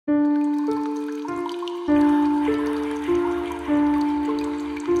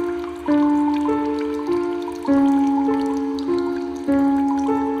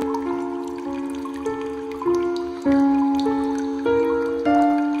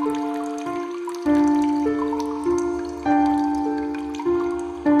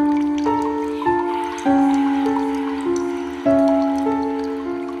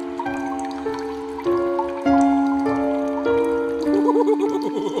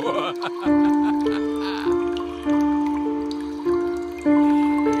Alright,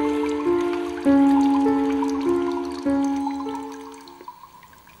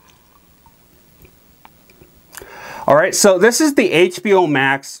 so this is the HBO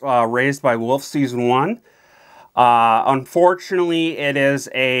Max Raised by Wolves Season 1. Unfortunately, it is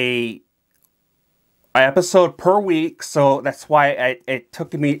a episode per week, so that's why it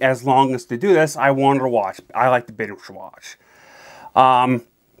took me as long as to do this. I wanted to watch. I like to binge watch.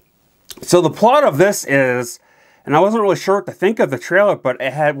 So the plot of this is, and I wasn't really sure what to think of the trailer, but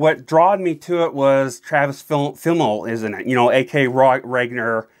it had, what drawed me to it was Travis Fimmel, isn't it? You know, a.k.a.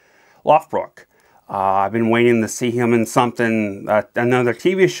 Ragnar Lothbrok. I've been waiting to see him in something, another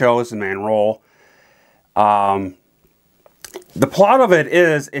TV show as a main role. The plot of it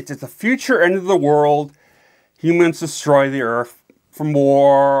is, it's the future end of the world. Humans destroy the Earth from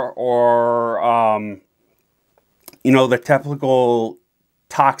war or, you know, the typical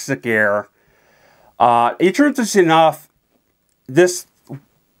toxic air. Interesting enough, the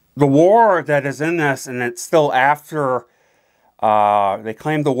war that is in this, and it's still after they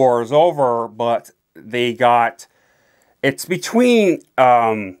claim the war is over, but it's between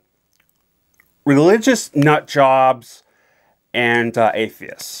religious nut jobs and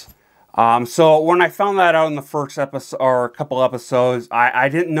atheists. So when I found that out in the first episode or a couple episodes, I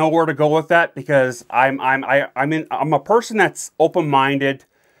didn't know where to go with that, because I'm a person that's open-minded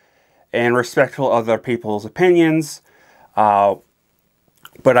and respectful of other people's opinions.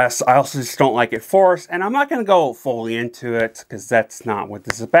 But I also just don't like it forced, and I'm not going to go fully into it, because that's not what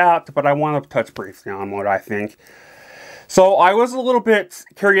this is about, but I want to touch briefly on what I think. So I was a little bit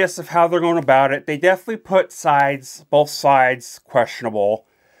curious of how they're going about it. They definitely put both sides questionable,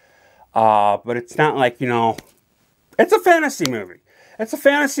 but it's not like, you know, it's a fantasy movie. It's a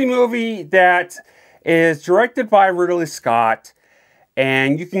fantasy movie that is directed by Ridley Scott,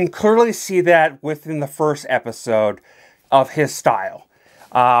 and you can clearly see that within the first episode of his style.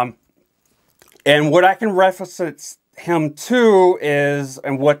 And what I can reference him to is,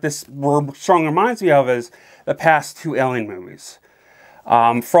 and what this strongly reminds me of, is the past two Alien movies.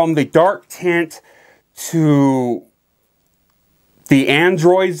 From the dark tint to the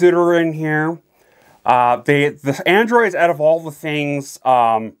androids that are in here. The androids, out of all the things,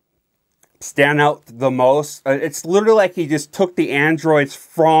 stand out the most. It's literally like he just took the androids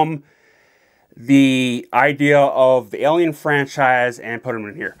from the idea of the Alien franchise and put them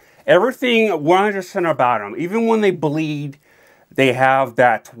in here. Everything 100% about them. Even when they bleed, they have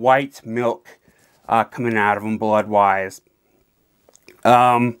that white milk coming out of them, blood-wise.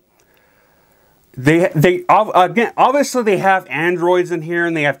 Again, obviously they have androids in here,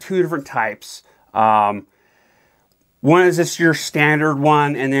 and they have two different types. One is just your standard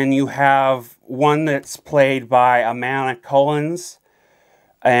one, and then you have one that's played by Amanda Collins,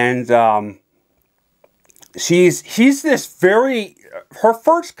 and she's this very, her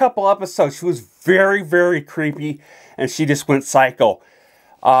first couple episodes, she was very, very creepy, and she just went psycho.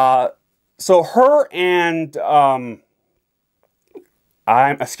 So her and,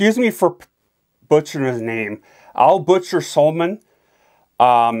 excuse me for butchering his name, I'll butcher Solomon.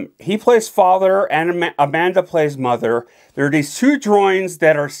 He plays father, and Amanda plays mother. There are these two droids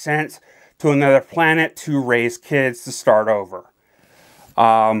that are sent to another planet to raise kids to start over.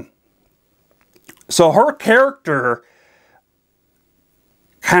 So her character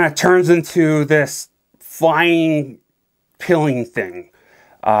kind of turns into this flying, killing thing.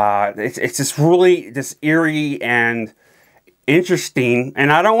 It's just really eerie and interesting.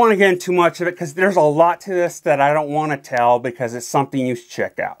 And I don't want to get into too much of it, because there's a lot to this that I don't want to tell, because it's something you should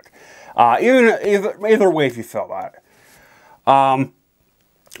check out. Either way if you feel about it.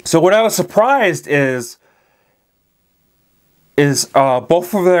 So what I was surprised is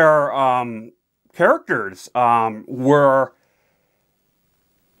both of their characters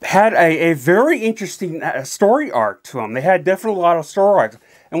had a very interesting story arc to them. They had definitely a lot of story arcs.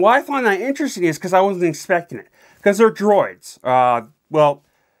 And why I find that interesting is because I wasn't expecting it. Because they're droids. Well,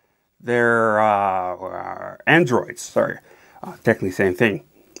 they're androids. Sorry. Technically same thing.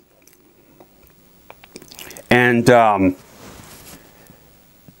 And they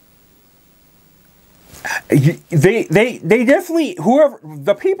definitely,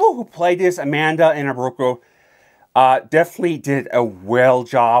 the people who played this, Amanda and Abroko, definitely did a well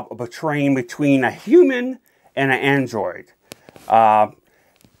job of portraying between a human and an android.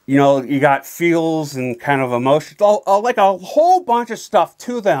 You know, you got feels and kind of emotions, like a whole bunch of stuff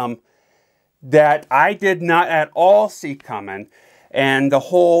to them that I did not at all see coming, and the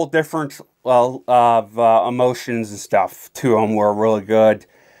whole different of emotions and stuff to them were really good.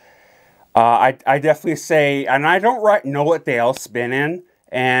 I definitely say, and I don't know what they else been in,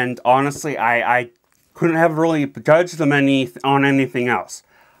 And honestly, I couldn't have really judged them on anything else.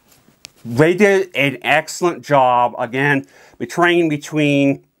 They did an excellent job, again, betraying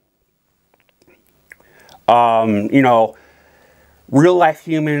between, you know, real-life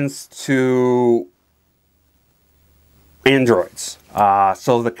humans to androids.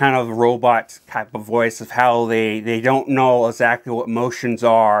 So the kind of robot type of voice of how they don't know exactly what emotions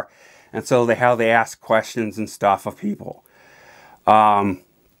are, and so how they ask questions and stuff of people.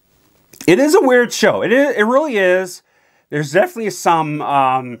 It is a weird show. It really is. There's definitely some...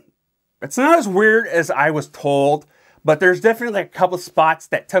 it's not as weird as I was told, but there's definitely like a couple of spots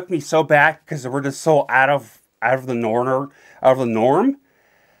that took me so back because they were just so out of the norm.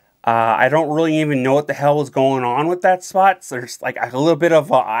 I don't really even know what the hell was going on with that spot. So there's like a little bit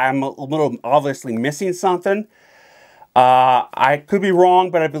of I'm a little obviously missing something. I could be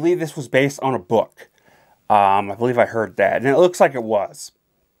wrong, but I believe this was based on a book. I believe I heard that, and it looks like it was.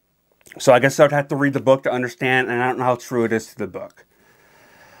 So I guess I'd have to read the book to understand, and I don't know how true it is to the book.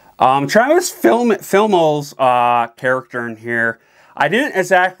 Travis Fimmell's character in here, I didn't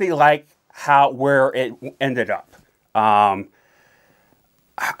exactly like where it ended up. From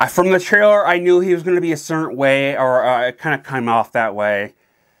the trailer, I knew he was going to be a certain way, or it kind of came off that way.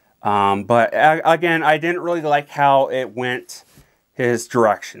 But again, I didn't really like how it went his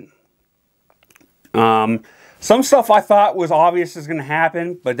direction. Some stuff I thought was obvious is going to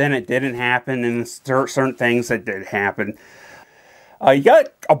happen, but then it didn't happen, and certain things that did happen. You got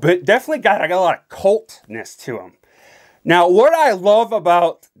definitely got a lot of cultness to him. Now, what I love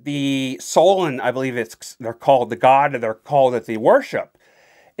about the Solon, I believe they're called the god they're called that they worship,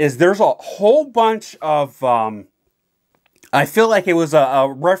 is there's a whole bunch of, I feel like it was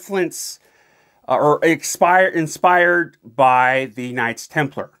a reference or inspired by the Knights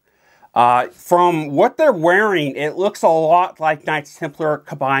Templar. From what they're wearing, it looks a lot like Knights Templar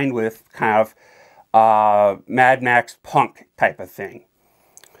combined with kind of Mad Max punk type of thing.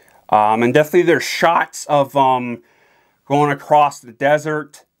 And definitely there's shots of going across the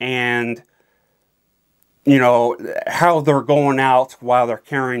desert, and you know how they're going out while they're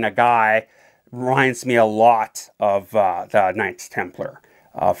carrying a guy reminds me a lot of the Knights Templar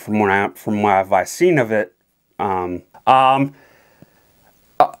from what I've seen of it.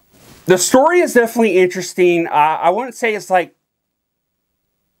 The story is definitely interesting. I wouldn't say it's like,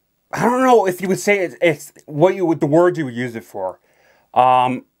 I don't know if you would say it's what the word you would use it for.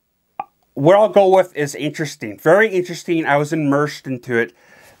 What I'll go with is interesting. Very interesting. I was immersed into it.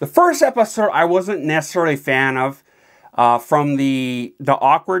 The first episode I wasn't necessarily a fan of, from the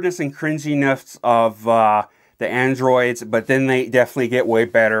awkwardness and cringiness of the androids, but then they definitely get way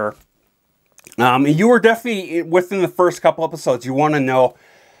better. You were definitely, within the first couple episodes, you want to know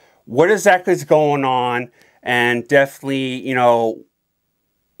what exactly is going on, and definitely, you know,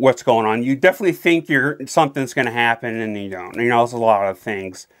 what's going on. You definitely think something's going to happen, and you don't. You know, there's a lot of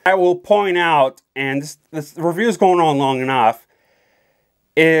things. I will point out, and this review is going on long enough,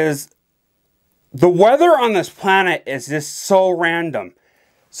 is the weather on this planet is just so random.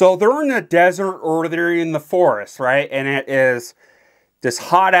 So they're in the desert or they're in the forest, right? And it is just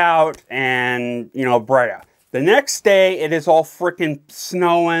hot out and, you know, bright out. The next day, it is all freaking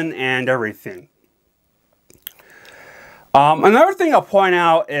snowing and everything. Another thing I'll point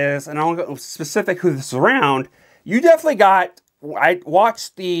out is, and I'll go specific who this is around, you definitely got, I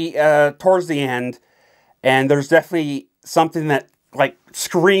watched the, towards the end, and there's definitely something that, like,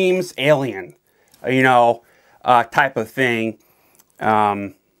 screams alien, you know, type of thing. Yeah,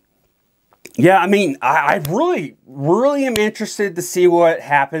 I mean, I really, really am interested to see what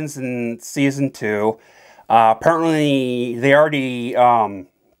happens in Season 2. Apparently, they already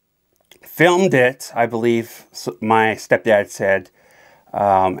filmed it, I believe my stepdad said.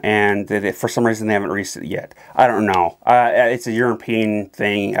 And for some reason, they haven't released it yet. I don't know. It's a European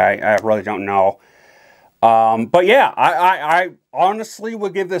thing. I really don't know. But yeah, I honestly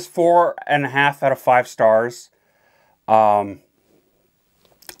would give this 4.5 out of 5 stars.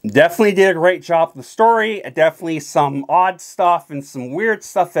 Definitely did a great job with the story. Definitely some odd stuff and some weird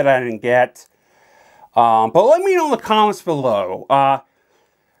stuff that I didn't get. But let me know in the comments below.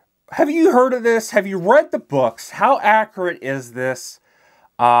 Have you heard of this? Have you read the books? How accurate is this?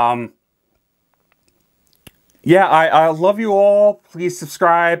 Yeah, I love you all. Please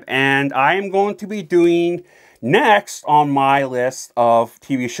subscribe. And I am going to be doing next on my list of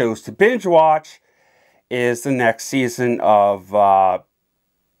TV shows to binge watch is the next season of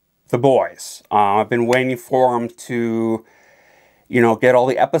The Boys. I've been waiting for them to, you know, get all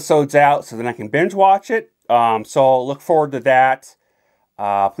the episodes out so then I can binge watch it. So look forward to that.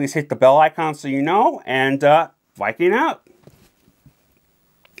 Please hit the bell icon so you know. And Viking out.